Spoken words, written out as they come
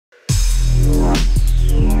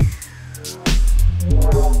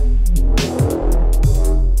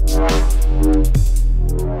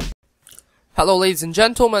Hello ladies and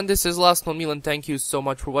gentlemen, this is Last One Meal and thank you so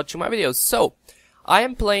much for watching my videos. So, I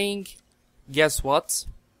am playing, guess what?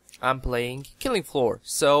 I'm playing Killing Floor.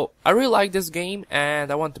 So, I really like this game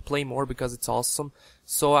and I want to play more because it's awesome.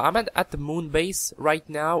 So, I'm at the moon base right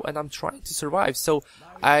now and I'm trying to survive. So,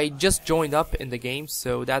 I just joined up in the game,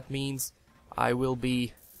 so that means I will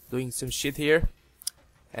be doing some shit here.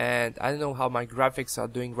 And I don't know how my graphics are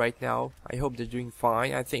doing right now. I hope they're doing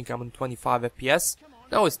fine. I think I'm on 25 FPS.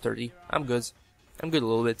 No, it's 30. I'm good. I'm good a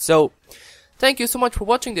little bit. So, thank you so much for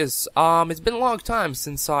watching this. It's been a long time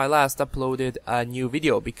since I last uploaded a new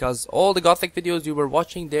video because all the Gothic videos you were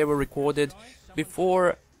watching, they were recorded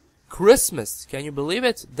before Christmas. Can you believe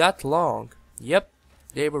it? That long. Yep,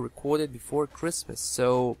 they were recorded before Christmas.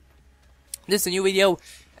 So, this is a new video,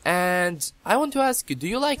 and I want to ask you, do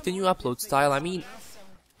you like the new upload style? I mean,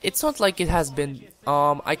 it's not like it has been,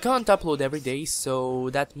 I can't upload every day, so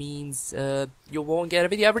that means, you won't get a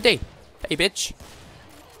video every day. Hey, bitch.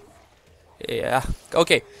 Yeah,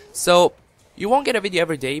 okay, so, you won't get a video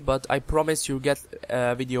every day, but I promise you'll get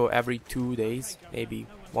a video every 2 days, maybe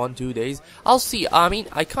 1-2 days. I'll see. I mean,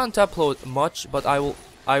 I can't upload much, but I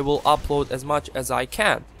will upload as much as I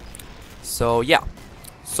can. So, yeah.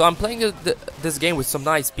 So, I'm playing this game with some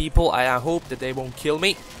nice people. I hope that they won't kill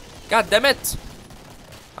me. God damn it!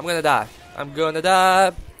 I'm gonna die. I'm gonna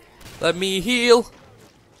die. Let me heal.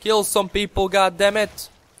 Kill some people, god damn it.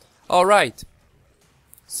 Alright.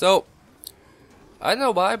 So, I don't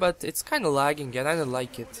know why, but it's kinda lagging and I don't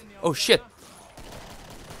like it. Oh shit.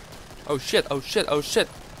 Oh shit, oh shit, oh shit.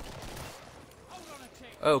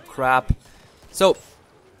 Oh crap. So,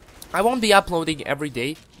 I won't be uploading every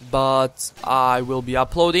day, but I will be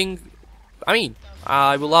uploading. I mean,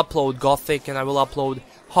 I will upload Gothic and I will upload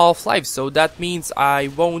Half-Life, so that means I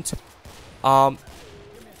won't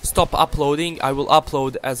stop uploading. I will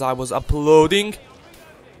upload as I was uploading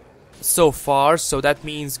so far, so that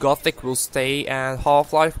means Gothic will stay and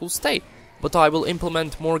Half-Life will stay. But I will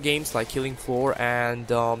implement more games like Killing Floor and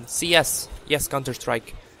CS, yes,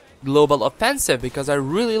 Counter-Strike Global Offensive, because I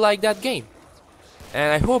really like that game.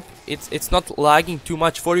 And I hope it's not lagging too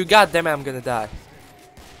much for you. God damn it, I'm gonna die.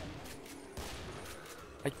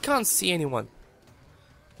 I can't see anyone.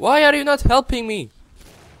 Why are you not helping me?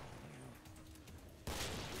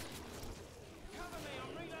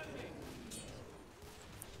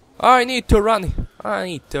 I need to run. I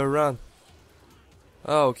need to run.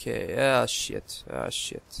 Okay, ah shit. Ah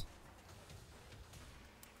shit.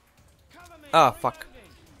 Ah fuck.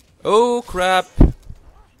 Oh crap.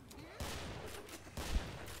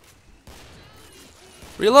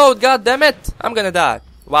 Reload, god damn it! I'm gonna die.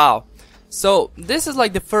 Wow. So, this is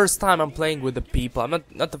like the first time I'm playing with the people. I'm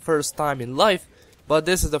not the first time in life, but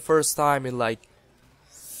this is the first time in like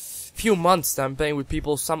few months that I'm playing with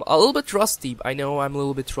people. So I'm a little bit rusty. I know I'm a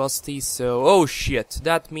little bit rusty, so oh shit.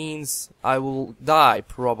 That means I will die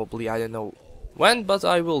probably. I don't know when, but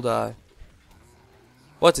I will die.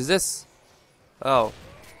 What is this? Oh.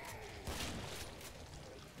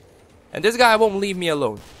 And this guy won't leave me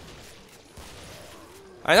alone.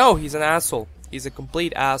 I know he's an asshole. He's a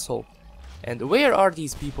complete asshole. And where are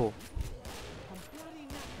these people?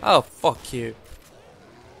 Oh, fuck you.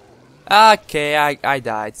 Okay, I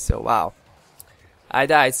died, so wow. I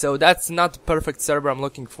died, so that's not the perfect server I'm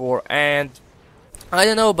looking for, and I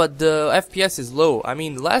don't know, but the FPS is low. I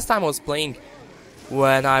mean, last time I was playing,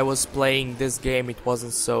 when I was playing this game, it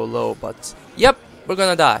wasn't so low, but yep, we're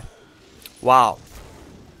gonna die. Wow.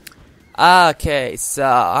 Okay, so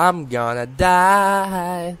I'm gonna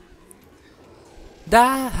die.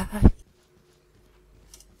 Die.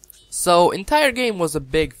 So, entire game was a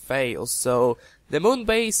big fail, so the moon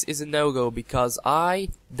base is a no-go because I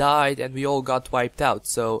died and we all got wiped out,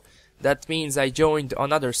 so that means I joined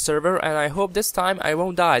another server and I hope this time I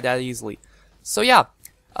won't die that easily. So yeah,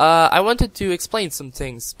 I wanted to explain some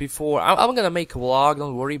things before, I'm gonna make a vlog,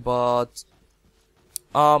 don't worry, but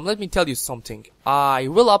let me tell you something. I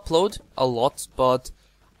will upload a lot, but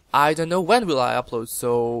I don't know when will I upload,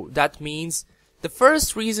 so that means the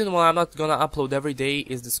first reason why I'm not gonna upload every day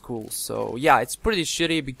is the school. So yeah, it's pretty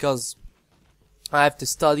shitty because I have to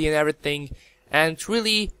study and everything, and it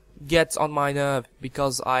really gets on my nerve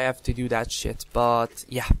because I have to do that shit. But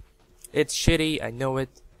yeah, it's shitty, I know it.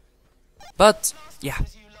 But yeah,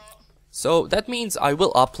 so that means I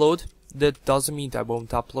will upload. That doesn't mean I won't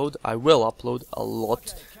upload. I will upload a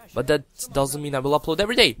lot, but that doesn't mean I will upload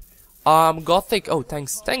every day. Gothic. Oh,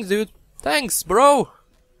 thanks, dude. Thanks, bro.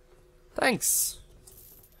 Thanks.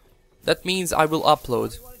 That means I will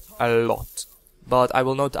upload a lot, but I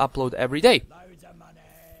will not upload every day.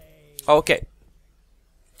 Okay.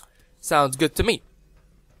 Sounds good to me.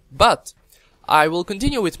 But I will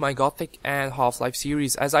continue with my Gothic and Half-Life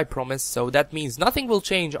series as I promised, so that means nothing will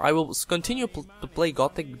change. I will continue to play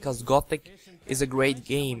Gothic because Gothic is a great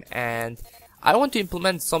game, and I want to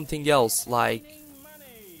implement something else, like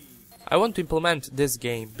I want to implement this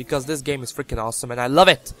game because this game is freaking awesome and I love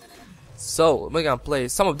it. So we're gonna play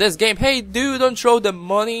some of this game. Hey dude, don't throw the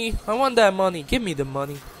money. I want that money. Give me the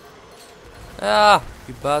money. Ah,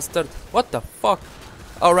 you bastard. What the fuck?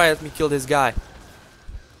 Alright, let me kill this guy.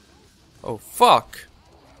 Oh fuck.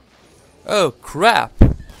 Oh crap.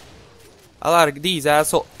 I like these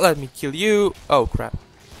asshole. Let me kill you. Oh crap.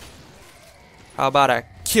 How about I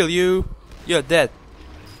kill you? You're dead.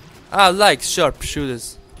 I like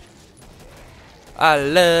sharpshooters. I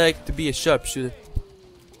like to be a sharpshooter.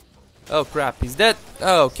 Oh crap, he's dead.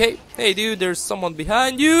 Okay. Hey dude, there's someone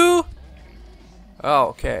behind you.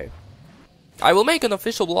 Okay. I will make an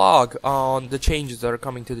official vlog on the changes that are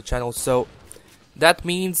coming to the channel, so that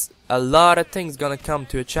means a lot of things gonna come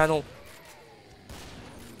to a channel.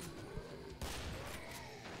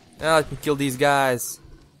 Now let me kill these guys.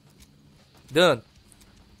 Done.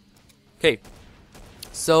 Okay.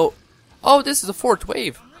 So, oh, this is the 4th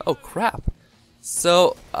wave. Oh crap.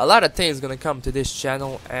 So, a lot of things gonna come to this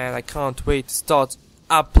channel, and I can't wait to start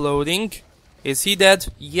uploading. Is he dead?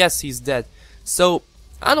 Yes, he's dead. So,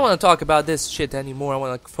 I don't want to talk about this shit anymore. I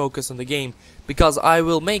want to focus on the game, because I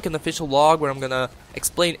will make an official vlog where I'm gonna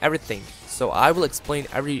explain everything. So, I will explain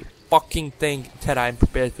every fucking thing that I'm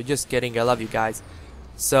prepared for. Just kidding, I love you guys.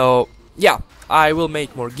 So, yeah, I will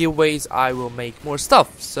make more giveaways, I will make more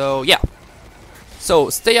stuff. So, yeah. So,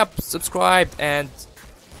 stay up, subscribe, and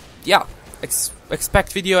yeah.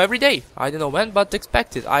 Expect video every day. I don't know when, but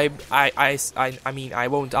expect it. I mean, I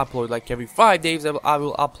won't upload like every 5 days. I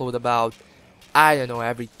will upload about, I don't know,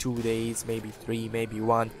 every 2 days, maybe 3, maybe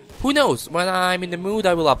 1. Who knows? When I'm in the mood,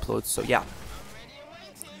 I will upload. So yeah.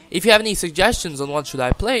 If you have any suggestions on what should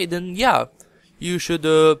I play, then yeah, you should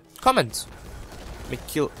comment. Let me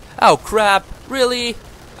kill. Oh crap! Really?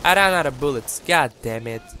 I ran out of bullets. God damn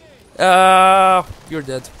it! You're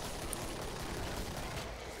dead.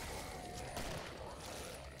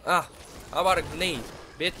 Ah, how about a grenade,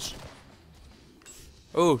 bitch?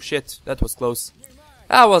 Oh shit, that was close.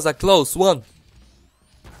 That was a close one.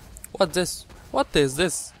 What this? What is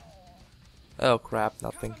this? Oh crap,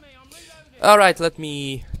 nothing. Alright, let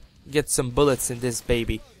me get some bullets in this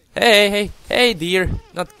baby. Hey dear,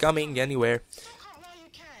 not coming anywhere.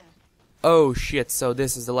 Oh shit, so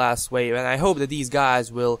this is the last wave, and I hope that these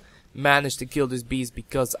guys will manage to kill this beast,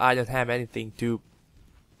 because I don't have anything to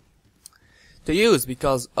use,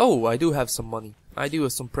 because oh, I do have some money. I do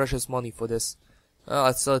have some precious money for this.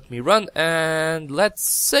 Let's let me run, and let's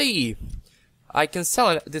see. I can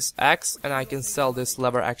sell this axe, and I can sell this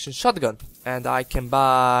lever action shotgun, and I can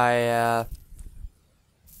buy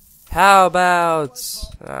how about,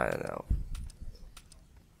 I don't know,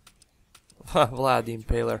 Vlad the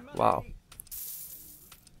Impaler. Wow.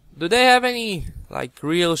 Do they have any like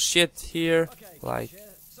real shit here? Like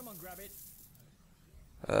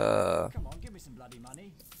come on, give me some bloody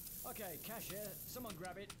money. Okay, cashier, someone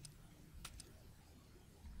grab it.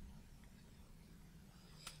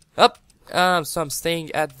 Up. So I'm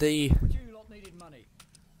staying at the. You lot needed money.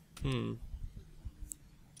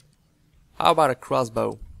 How about a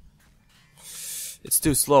crossbow? It's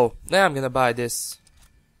too slow. Now I'm gonna buy this.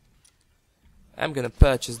 I'm gonna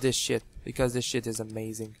purchase this shit because this shit is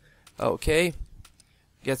amazing. Okay.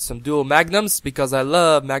 Get some dual magnums because I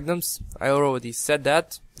love magnums. I already said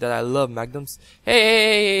that I love magnums.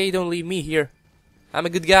 Hey, don't leave me here. I'm a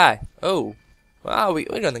good guy. Oh, wow, we're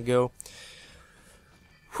gonna go.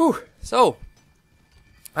 Whew. So,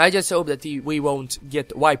 I just hope that we won't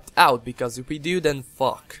get wiped out, because if we do, then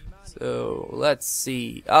fuck. So, let's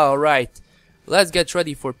see. Alright. Let's get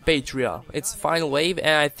ready for Patria. It's final wave,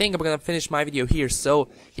 and I think I'm gonna finish my video here. So,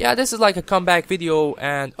 yeah, this is like a comeback video,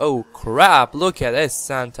 and oh crap, look at this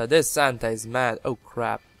Santa. This Santa is mad. Oh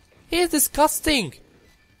crap. He is disgusting.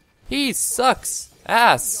 He sucks.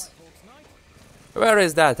 Ass. Where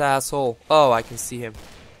is that asshole? Oh, I can see him.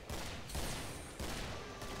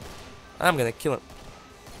 I'm gonna kill him.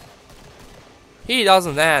 He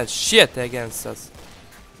doesn't have shit against us.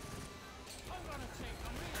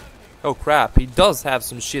 Oh crap, he does have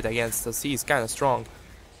some shit against us. He's kinda strong.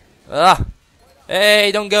 Ah!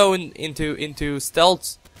 Hey, don't go into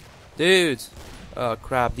stealth. Dude. Oh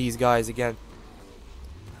crap, these guys again.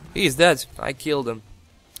 He's dead. I killed him.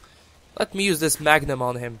 Let me use this magnum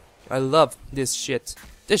on him. I love this shit.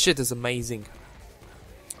 This shit is amazing.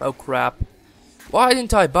 Oh crap. Why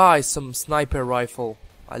didn't I buy some sniper rifle?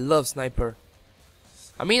 I love sniper.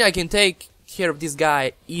 I mean, I can take care of this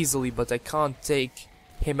guy easily, but I can't take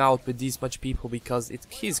him out with these much people because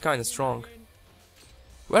he's kinda strong.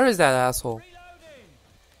 Where is that asshole?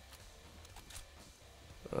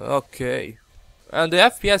 Okay. And the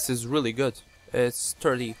FPS is really good. It's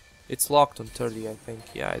 30. It's locked on 30, I think.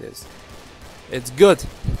 Yeah, it is. It's good.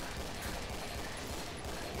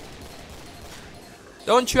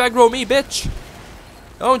 Don't you aggro me, bitch!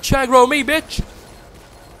 Don't you aggro me, bitch!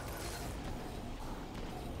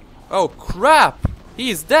 Oh crap!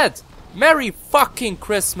 He's dead! Merry fucking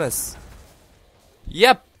Christmas!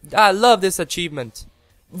 Yep, I love this achievement.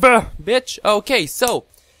 Bruh, bitch. Okay, so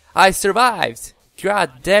I survived.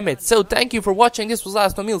 God damn it. So thank you for watching. This was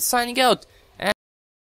Last Meal signing out.